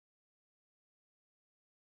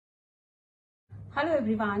Hello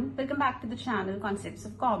everyone, welcome back to the channel Concepts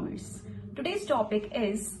of Commerce. Today's topic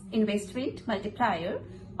is investment multiplier,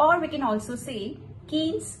 or we can also say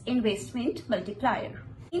Keynes investment multiplier.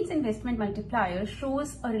 Keynes investment multiplier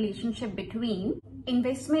shows a relationship between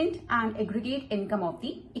investment and aggregate income of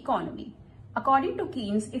the economy. According to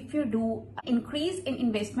Keynes, if you do increase in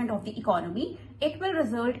investment of the economy, it will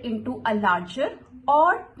result into a larger,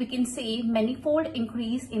 or we can say manifold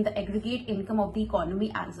increase in the aggregate income of the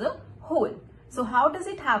economy as a whole. So how does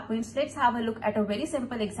it happen? Let's have a look at a very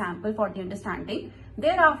simple example for the understanding.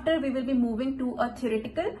 Thereafter, we will be moving to a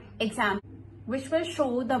theoretical example which will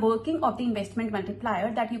show the working of the investment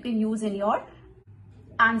multiplier that you can use in your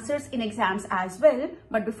answers in exams as well.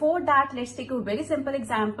 But before that, let's take a very simple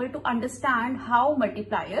example to understand how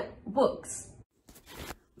multiplier works.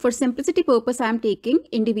 For simplicity purpose, I am taking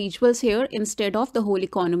individuals here instead of the whole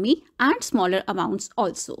economy and smaller amounts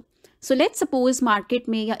also. So let's suppose market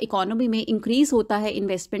में या economy में increase होता है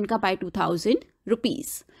investment का bye 2000 rupees.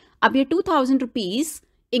 अब ये 2000 rupees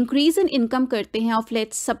increase in income करते हैं of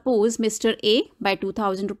let's suppose mister A bye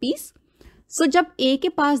 2000 rupees. सो जब ए के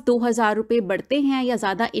पास 2000 रुपये बढ़ते हैं या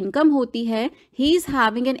ज़्यादा इनकम होती है, he is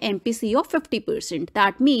having an MPC of 50%.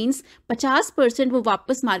 That means 50% वो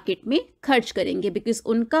वापस मार्केट में खर्च करेंगे बिकॉज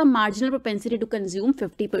उनका मार्जिनल प्रोपेंसिटी टू कंज्यूम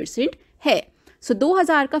 50% है. सो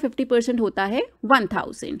 2000 का 50% होता है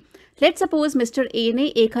 1000. लेट्स सपोज मिस्टर ए ने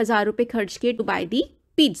 1000 रुपये खर्च किए to by the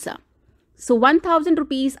pizza. So 1000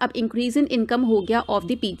 rupees अब इंक्रीज इन इनकम हो गया of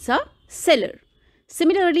the pizza seller.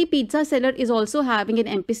 Similarly, pizza seller is also having an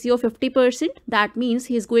MPC of 50%. That means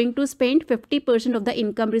he is going to spend 50% of the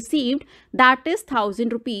income received. That is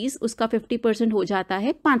 1000 rupees. उसका 50% हो जाता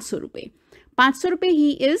है 500 रुपये. 500 रुपये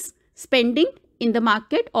he is spending in the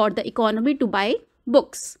market or the economy to buy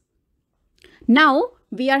books. Now,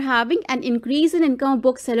 we are having an increase in income of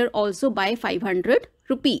bookseller also by 500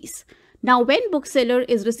 rupees. Now, when bookseller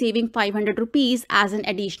is receiving 500 rupees as an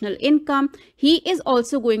additional income, he is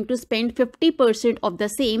also going to spend 50% of the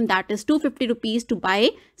same, that is 250 rupees to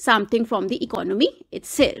buy something from the economy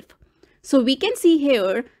itself. So we can see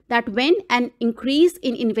here that when an increase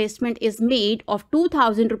in investment is made of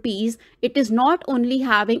 2000 rupees, it is not only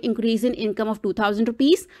having increase in income of 2000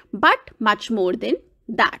 rupees, but much more than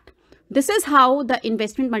that. This is how the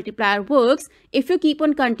investment multiplier works. If you keep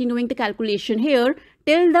on continuing the calculation here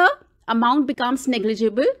till the amount becomes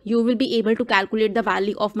negligible, you will be able to calculate the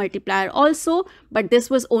value of multiplier also, but this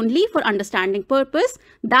was only for understanding purpose.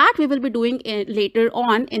 That we will be doing later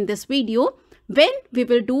on in this video when we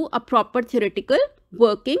will do a proper theoretical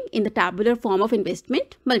working in the tabular form of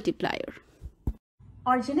investment multiplier.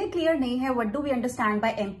 और जिन्हें clear नहीं है, what do we understand by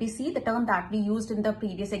MPC, the term that we used in the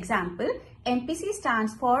previous example? MPC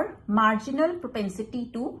stands for marginal propensity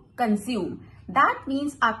to consume. That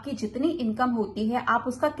means आपकी जितनी income होती है, आप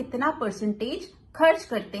उसका कितना परसेंटेज खर्च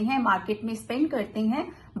करते हैं, मार्केट में स्पेंड करते हैं,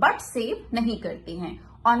 बट सेव नहीं करते हैं.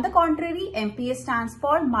 On the contrary, MPS stands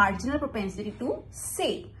for marginal propensity to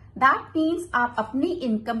save. That means आप अपनी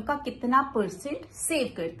इनकम का कितना परसेंट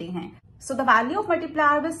सेव करते हैं. So the value of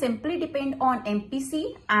multiplier will simply depend on MPC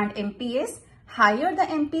and MPS. Higher the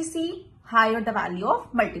MPC, higher the value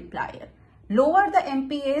of multiplier. Lower the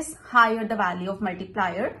MPS, higher the value of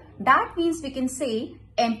multiplier. That means we can say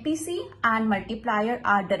MPC and multiplier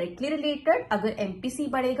are directly related. अगर MPC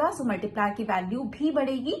बढ़ेगा, so multiplier की value भी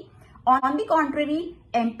बढ़ेगी. On the contrary,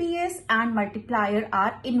 MPS and multiplier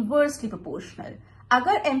are inversely proportional.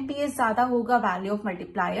 अगर MPS ज़्यादा होगा, value of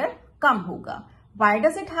multiplier कम होगा. Why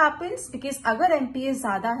does it happens? Because अगर MPS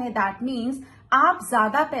ज़्यादा है, that means आप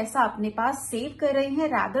ज़्यादा पैसा अपने पास सेव कर रहे हैं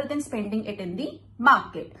rather than spending it in the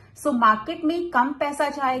market. So market में कम पैसा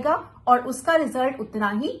जाएगा और उसका रिजल्ट उतना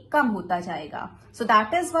ही कम होता जाएगा. So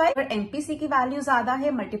that is why अगर MPC की वैल्यू ज़्यादा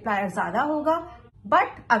है, मल्टीप्लायर ज़्यादा होगा,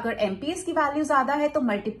 बट अगर MPS की वैल्यू ज़्यादा है तो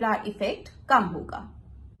मल्टीप्लायर इफेक्ट कम होगा.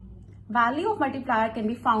 Value of multiplier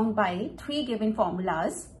can be found by 3 given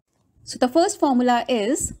formulas. So the first formula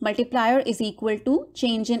is multiplier is equal to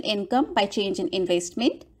change in income by change in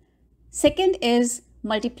investment. Second is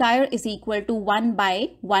multiplier is equal to 1 by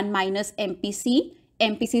 1 minus MPC.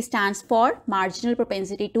 MPC stands for marginal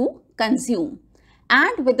propensity to consume.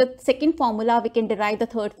 And with the second formula, we can derive the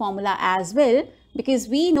third formula as well, because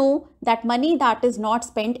we know that money that is not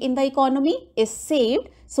spent in the economy is saved.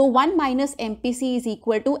 So 1 minus MPC is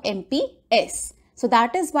equal to MPS. So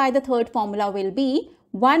that is why the third formula will be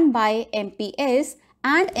 1 by MPS,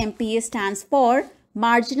 and MPS stands for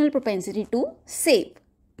marginal propensity to save.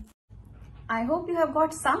 I hope you have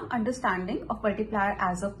got some understanding of multiplier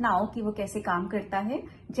as of now कि वो कैसे काम करता है.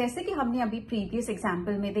 जैसे कि हमने अभी previous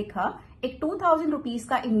example में देखा, एक 2000 रुपीज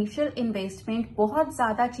का इनिशियल इन्वेस्टमेंट बहुत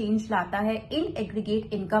ज्यादा चेंज लाता है in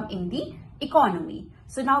aggregate income in the economy.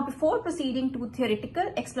 So now before proceeding to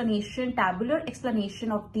theoretical explanation, tabular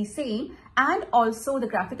explanation of the same and also the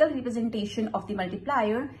graphical representation of the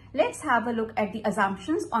multiplier, let's have a look at the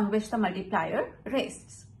assumptions on which the multiplier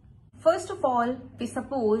rests. First of all, we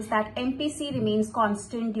suppose that MPC remains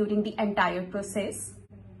constant during the entire process.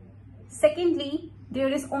 Secondly, there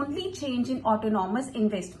is only change in autonomous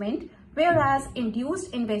investment, whereas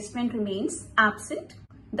induced investment remains absent.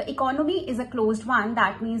 The economy is a closed one.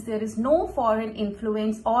 That means there is no foreign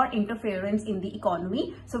influence or interference in the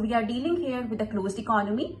economy. So we are dealing here with a closed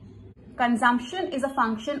economy. Consumption is a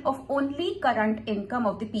function of only current income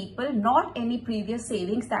of the people, not any previous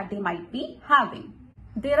savings that they might be having.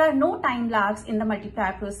 There are no time lags in the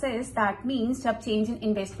multiplier process. That means जब change in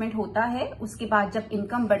investment होता है, उसके बाद जब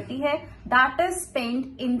income बढ़ती है, that is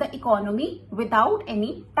spent in the economy without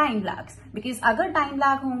any time lags. Because अगर time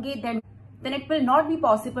lag होंगे, then it will not be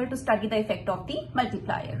possible to study the effect of the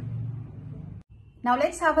multiplier. Now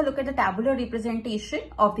let's have a look at the tabular representation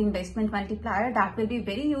of the investment multiplier. That will be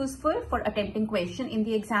very useful for attempting question in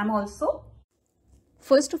the exam also.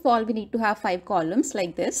 First of all, we need to have 5 columns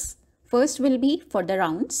like this. First will be for the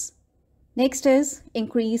rounds. Next is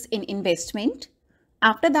increase in investment.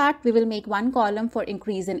 After that, we will make 1 column for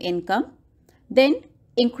increase in income. Then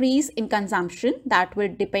increase in consumption, that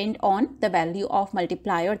will depend on the value of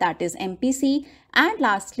multiplier, that is MPC. And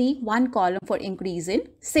lastly, 1 column for increase in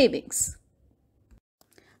savings.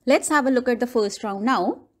 Let's have a look at the first round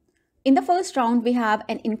now. In the first round, we have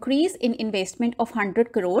an increase in investment of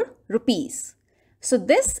 100 crore rupees. So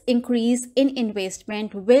this increase in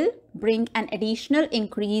investment will bring an additional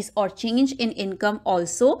increase or change in income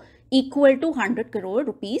also equal to 100 crore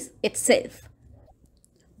rupees itself.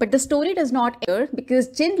 But the story does not end because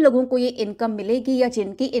जिन लोगों को ये income मिलेगी या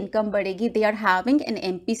जिनकी income बढ़ेगी, they are having an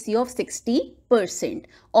MPC of 60%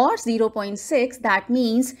 or 0.6. That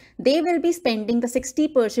means they will be spending the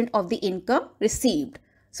 60% of the income received.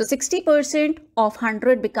 So 60% of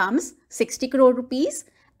 100 becomes 60 crore rupees.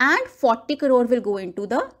 And 40 crore will go into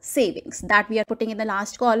the savings that we are putting in the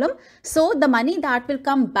last column. So the money that will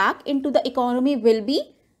come back into the economy will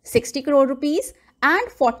be 60 crore rupees and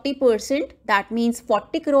 40%. That means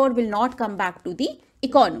 40 crore will not come back to the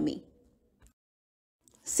economy.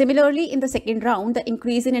 Similarly, in the second round, the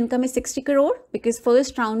increase in income is 60 crore because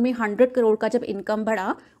first round में 100 crore का जब income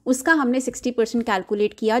बढ़ा, उसका हमने 60%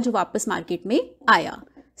 calculate किया जो वापस market में आया.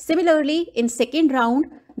 Similarly, in second round,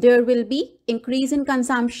 there will be increase in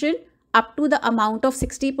consumption up to the amount of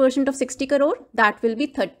 60% of 60 crore, that will be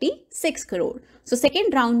 36 crore. So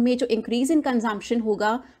second round में जो increase in consumption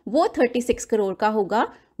होगा, वो 36 crore का होगा,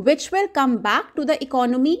 which will come back to the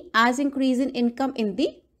economy as increase in income in the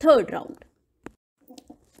third round.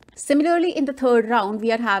 Similarly, in the third round,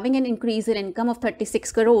 we are having an increase in income of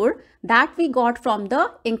 36 crore that we got from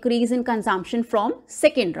the increase in consumption from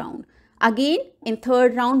second round. Again, in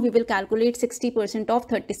third round, we will calculate 60% of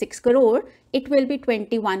 36 crore. It will be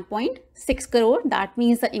 21.6 crore. That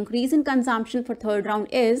means the increase in consumption for third round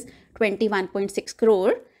is 21.6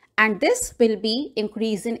 crore. And this will be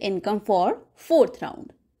increase in income for fourth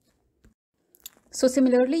round. So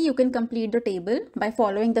similarly, you can complete the table by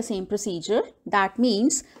following the same procedure. That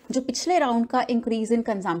means जो पिछले round का increase in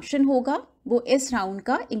consumption होगा, वो इस round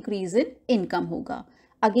का increase in income होगा.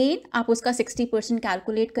 Again, आप उसका 60%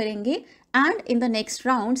 calculate करेंगे and in the next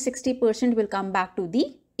round, 60% will come back to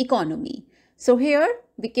the economy. So here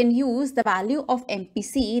we can use the value of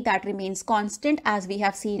MPC that remains constant as we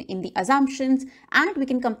have seen in the assumptions, and we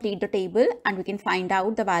can complete the table and we can find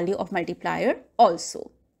out the value of multiplier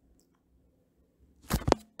also.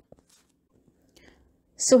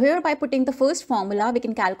 So here by putting the first formula, we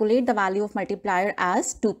can calculate the value of multiplier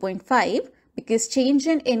as 2.5 because change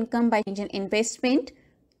in income by change in investment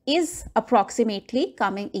is approximately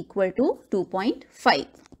coming equal to 2.5.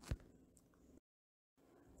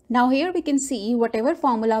 Now here we can see whatever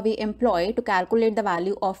formula we employ to calculate the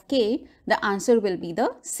value of K, the answer will be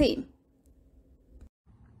the same.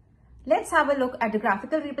 Let's have a look at the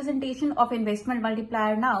graphical representation of investment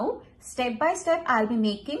multiplier now. Step by step, I'll be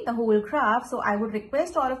making the whole graph. So I would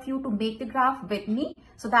request all of you to make the graph with me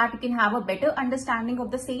so that you can have a better understanding of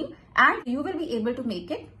the same and you will be able to make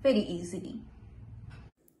it very easily.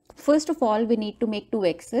 First of all, we need to make two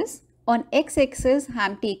axes. On x-axis, I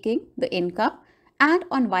am taking the income and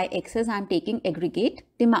on y-axis, I am taking aggregate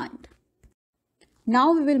demand.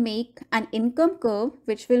 Now we will make an income curve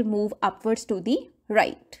which will move upwards to the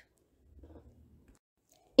right.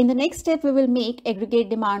 In the next step, we will make aggregate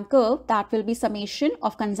demand curve that will be summation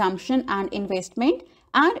of consumption and investment,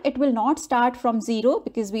 and it will not start from 0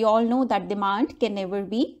 because we all know that demand can never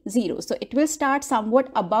be 0. So it will start somewhat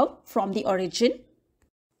above from the origin.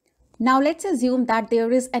 Now let's assume that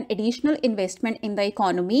there is an additional investment in the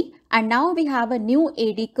economy, and now we have a new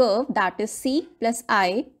AD curve, that is C plus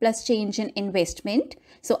I plus change in investment.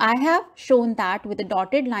 So I have shown that with a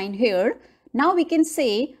dotted line here. Now we can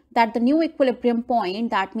say that the new equilibrium point,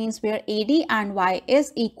 that means where AD and Y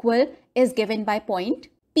is equal, is given by point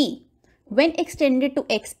P. When extended to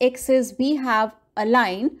x-axis, we have a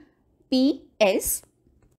line PS.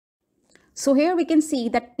 So here we can see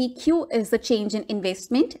that PQ is the change in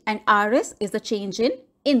investment and RS is the change in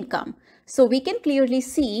income. So we can clearly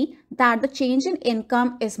see that the change in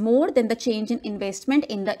income is more than the change in investment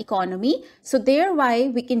in the economy. So thereby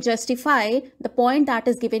we can justify the point that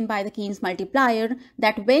is given by the Keynes multiplier,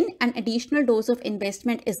 that when an additional dose of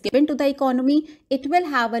investment is given to the economy, it will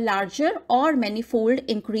have a larger or manifold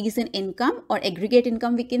increase in income, or aggregate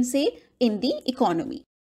income we can say, in the economy.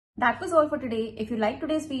 That was all for today. If you liked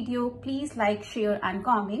today's video, please like, share and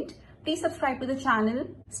comment. Please subscribe to the channel.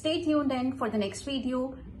 Stay tuned in for the next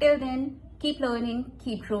video. Till then, keep learning,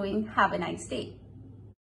 keep growing. Have a nice day.